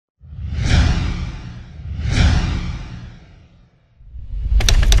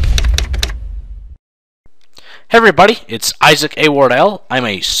Hey everybody, it's Isaac A. Wardell. I'm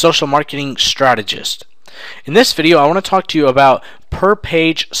a social marketing strategist. In this video, I want to talk to you about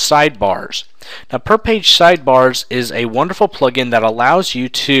per-page sidebars. Now, per-page sidebars is a wonderful plugin that allows you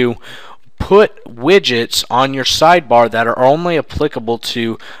to put widgets on your sidebar that are only applicable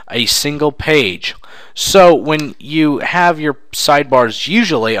to a single page. So when you have your sidebars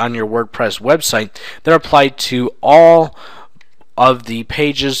usually on your WordPress website, they're applied to all of the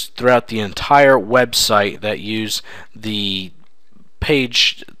pages throughout the entire website that use the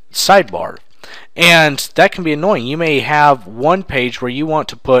page sidebar. And that can be annoying. You may have one page where you want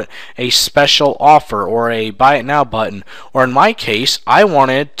to put a special offer or a buy it now button, or in my case I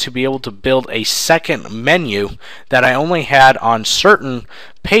wanted to be able to build a second menu that I only had on certain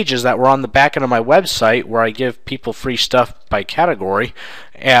pages that were on the back end of my website where I give people free stuff by category,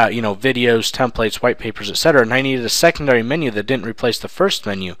 videos, templates, white papers, etc. And I needed a secondary menu that didn't replace the first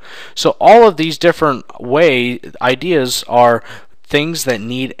menu. So all of these different ideas are things that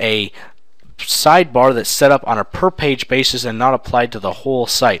need a sidebar that's set up on a per page basis and not applied to the whole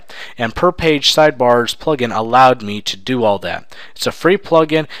site. And per page sidebars plugin allowed me to do all that. It's a free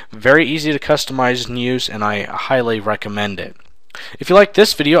plugin, very easy to customize and use, and I highly recommend it. If you like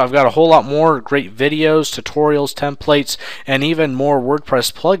this video, I've got a whole lot more great videos, tutorials, templates, and even more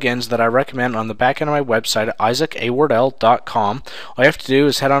WordPress plugins that I recommend on the back end of my website at isaacawardell.com. All you have to do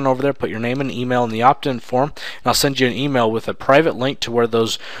is head on over there, put your name and email in the opt-in form, and I'll send you an email with a private link to where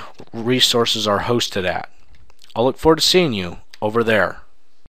those resources are hosted at. I'll look forward to seeing you over there.